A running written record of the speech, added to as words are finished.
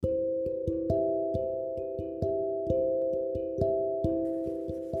I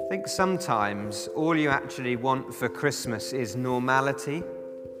think sometimes all you actually want for Christmas is normality.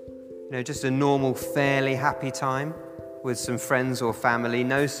 Just a normal, fairly happy time with some friends or family.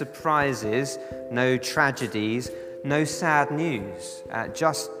 No surprises, no tragedies, no sad news.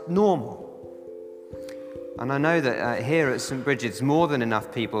 Just normal. And I know that here at St. Bridget's, more than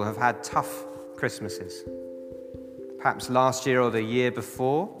enough people have had tough Christmases. Perhaps last year or the year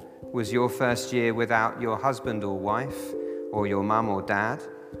before was your first year without your husband or wife, or your mum or dad.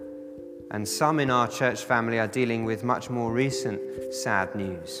 And some in our church family are dealing with much more recent sad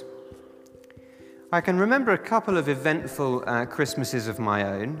news. I can remember a couple of eventful Christmases of my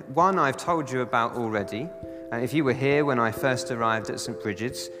own. One I've told you about already. If you were here when I first arrived at St.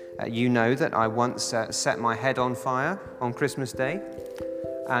 Bridget's, you know that I once set my head on fire on Christmas Day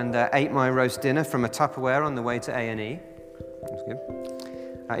and ate my roast dinner from a Tupperware on the way to A&E. That was good.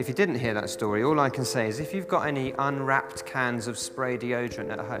 If you didn't hear that story, all I can say is if you've got any unwrapped cans of spray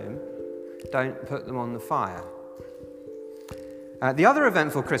deodorant at home, don't put them on the fire. The other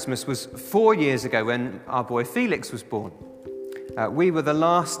eventful Christmas was 4 years ago when our boy Felix was born. We were the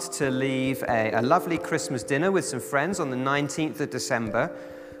last to leave a lovely Christmas dinner with some friends on the 19th of December.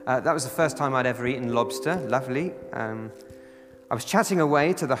 That was the first time I'd ever eaten lobster. Lovely. I was chatting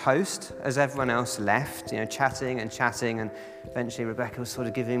away to the host as everyone else left, chatting, and eventually Rebecca was sort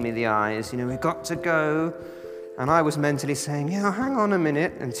of giving me the eyes, we've got to go. And I was mentally saying, hang on a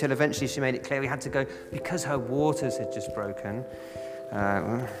minute, until eventually she made it clear we had to go because her waters had just broken.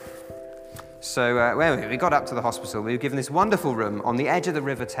 So we got up to the hospital. We were given this wonderful room on the edge of the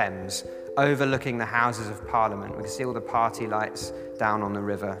River Thames, overlooking the Houses of Parliament. We could see all the party lights down on the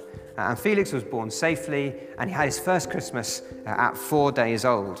river. And Felix was born safely, and he had his first Christmas at 4 days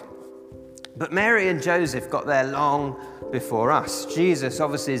old. But Mary and Joseph got there long before us. Jesus,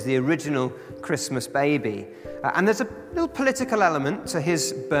 obviously, is the original Christmas baby. And there's a little political element to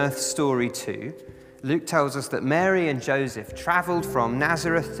his birth story too. Luke tells us that Mary and Joseph travelled from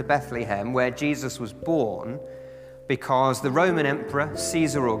Nazareth to Bethlehem, where Jesus was born, because the Roman Emperor,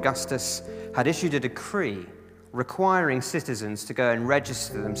 Caesar Augustus, had issued a decree requiring citizens to go and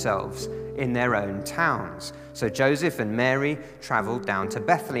register themselves in their own towns. So Joseph and Mary travelled down to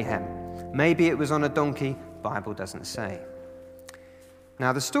Bethlehem. Maybe it was on a donkey, Bible doesn't say.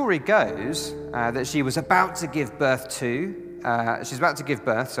 Now, the story goes that she was about to give birth,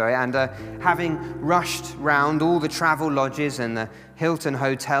 and having rushed round all the travel lodges and the Hilton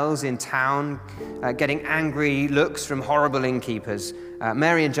hotels in town, getting angry looks from horrible innkeepers,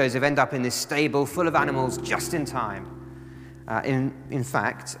 Mary and Joseph end up in this stable full of animals just in time. In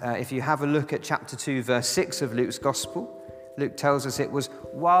fact, if you have a look at chapter 2, verse 6 of Luke's Gospel, Luke tells us it was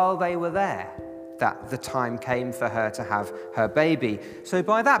while they were there that the time came for her to have her baby. So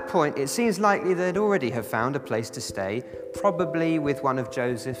by that point, it seems likely they'd already have found a place to stay, probably with one of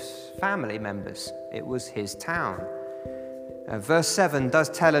Joseph's family members. It was his town. Verse 7 does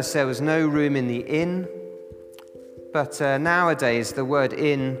tell us there was no room in the inn, but nowadays the word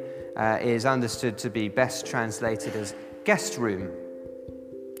inn is understood to be best translated as guest room.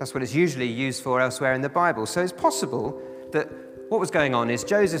 That's what it's usually used for elsewhere in the Bible. So it's possible that what was going on is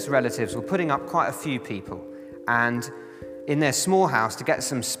Joseph's relatives were putting up quite a few people, and in their small house, to get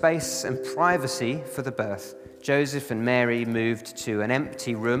some space and privacy for the birth, Joseph and Mary moved to an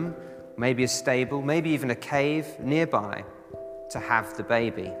empty room, maybe a stable, maybe even a cave nearby, to have the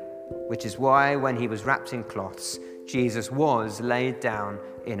baby, which is why when he was wrapped in cloths, Jesus was laid down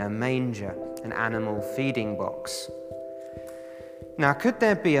in a manger, an animal feeding box. Now, could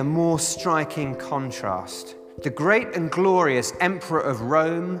there be a more striking contrast? The great and glorious Emperor of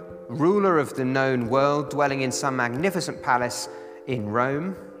Rome, ruler of the known world, dwelling in some magnificent palace in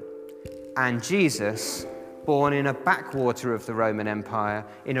Rome, and Jesus, born in a backwater of the Roman Empire,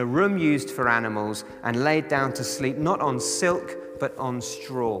 in a room used for animals, and laid down to sleep not on silk, but on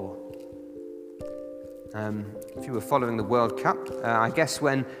straw. If you were following the World Cup, I guess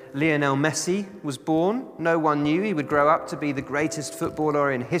when Lionel Messi was born, no one knew he would grow up to be the greatest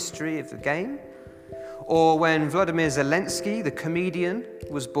footballer in history of the game. Or when Vladimir Zelensky, the comedian,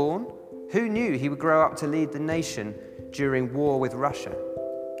 was born, who knew he would grow up to lead the nation during war with Russia?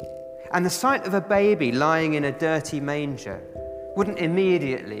 And the sight of a baby lying in a dirty manger wouldn't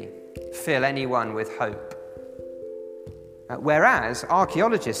immediately fill anyone with hope. Whereas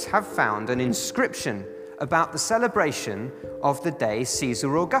archaeologists have found an inscription about the celebration of the day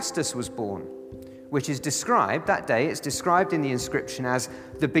Caesar Augustus was born, which is described, that day, it's described in the inscription as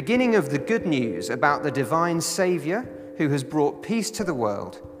the beginning of the good news about the divine Saviour who has brought peace to the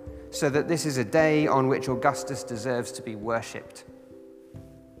world, so that this is a day on which Augustus deserves to be worshipped.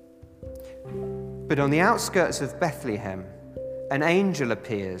 But on the outskirts of Bethlehem, an angel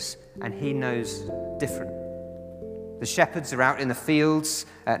appears, and he knows different. The shepherds are out in the fields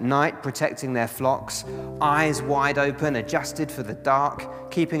at night protecting their flocks, eyes wide open, adjusted for the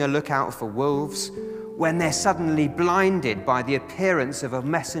dark, keeping a lookout for wolves, when they're suddenly blinded by the appearance of a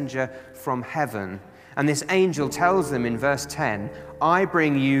messenger from heaven. And this angel tells them in verse 10, "I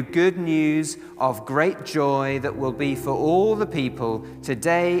bring you good news of great joy that will be for all the people.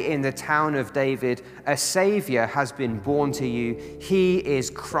 Today in the town of David, a Savior has been born to you. He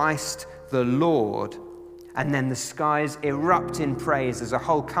is Christ the Lord." And then the skies erupt in praise as a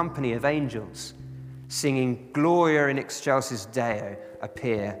whole company of angels singing Gloria in excelsis Deo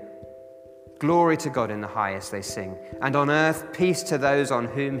appear. Glory to God in the highest, they sing, and on earth peace to those on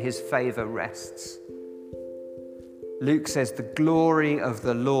whom his favor rests. Luke says the glory of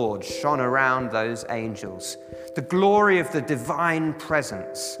the Lord shone around those angels, the glory of the divine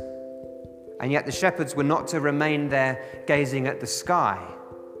presence. And yet the shepherds were not to remain there gazing at the sky.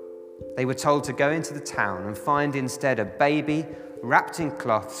 They were told to go into the town and find instead a baby wrapped in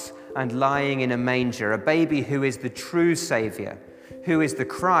cloths and lying in a manger, a baby who is the true Savior, who is the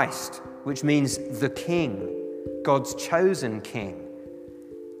Christ, which means the King, God's chosen King,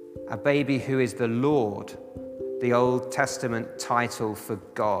 a baby who is the Lord, the Old Testament title for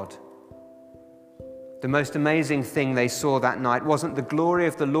God. The most amazing thing they saw that night wasn't the glory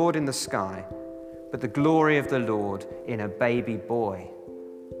of the Lord in the sky, but the glory of the Lord in a baby boy.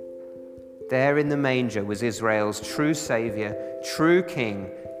 There in the manger was Israel's true Savior, true King,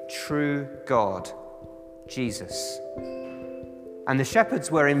 true God, Jesus. And the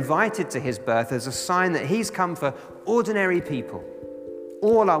shepherds were invited to his birth as a sign that he's come for ordinary people.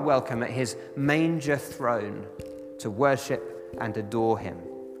 All are welcome at his manger throne to worship and adore him.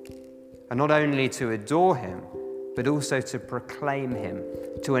 And not only to adore him, but also to proclaim him,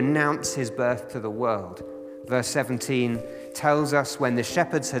 to announce his birth to the world. Verse 17 tells us when the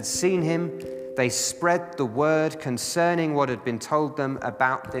shepherds had seen him, they spread the word concerning what had been told them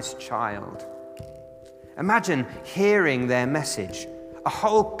about this child. Imagine hearing their message, a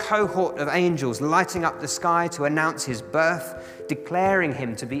whole cohort of angels lighting up the sky to announce his birth, declaring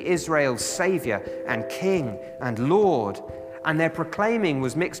him to be Israel's Savior and King and Lord. And their proclaiming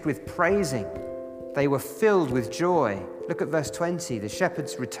was mixed with praising. They were filled with joy. Look at verse 20. The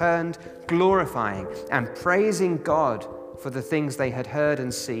shepherds returned, glorifying and praising God for the things they had heard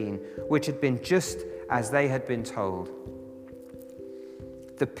and seen, which had been just as they had been told.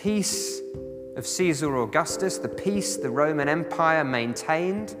 The peace of Caesar Augustus, the peace the Roman Empire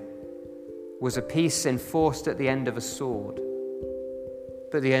maintained, was a peace enforced at the end of a sword.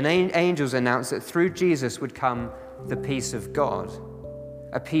 But the angels announced that through Jesus would come the peace of God,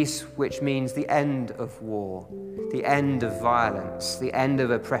 a peace which means the end of war, the end of violence, the end of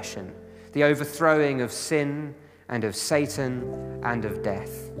oppression, the overthrowing of sin and of Satan and of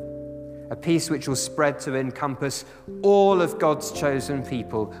death. A peace which will spread to encompass all of God's chosen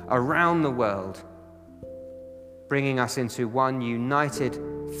people around the world, bringing us into one united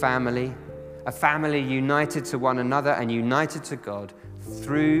family, a family united to one another and united to God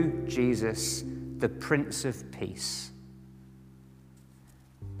through Jesus, the Prince of Peace.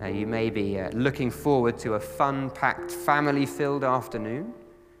 Now, you may be looking forward to a fun-packed, family-filled afternoon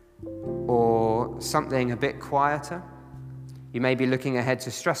or something a bit quieter. You may be looking ahead to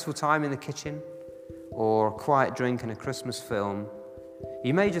stressful time in the kitchen or a quiet drink and a Christmas film.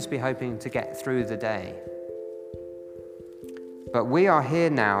 You may just be hoping to get through the day. But we are here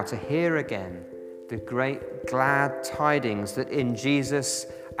now to hear again the great glad tidings that in Jesus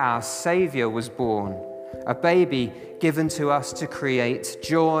our Savior was born, a baby given to us to create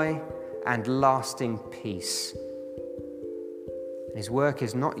joy and lasting peace. And his work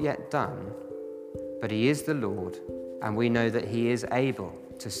is not yet done, but he is the Lord, and we know that he is able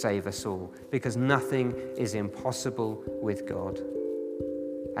to save us all, because nothing is impossible with God.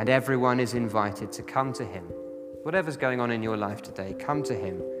 And everyone is invited to come to him. Whatever's going on in your life today, come to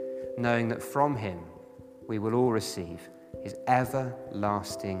him, knowing that from him we will all receive his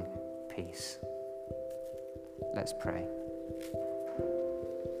everlasting peace. Let's pray.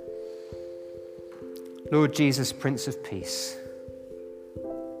 Lord Jesus, Prince of Peace,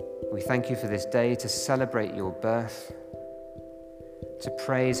 we thank you for this day to celebrate your birth, to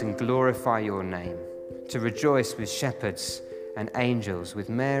praise and glorify your name, to rejoice with shepherds and angels, with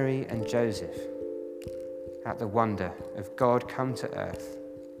Mary and Joseph, at the wonder of God come to earth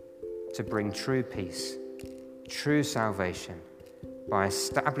to bring true peace, true salvation, by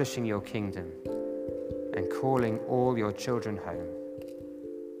establishing your kingdom and calling all your children home.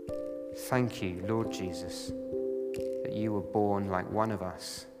 Thank you, Lord Jesus, that you were born like one of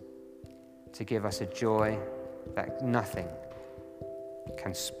us, to give us a joy that nothing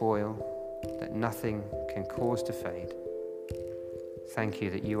can spoil, that nothing can cause to fade. Thank you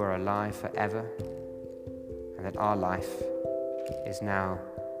that you are alive forever and that our life is now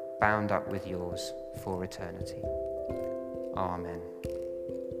bound up with yours for eternity. Amen.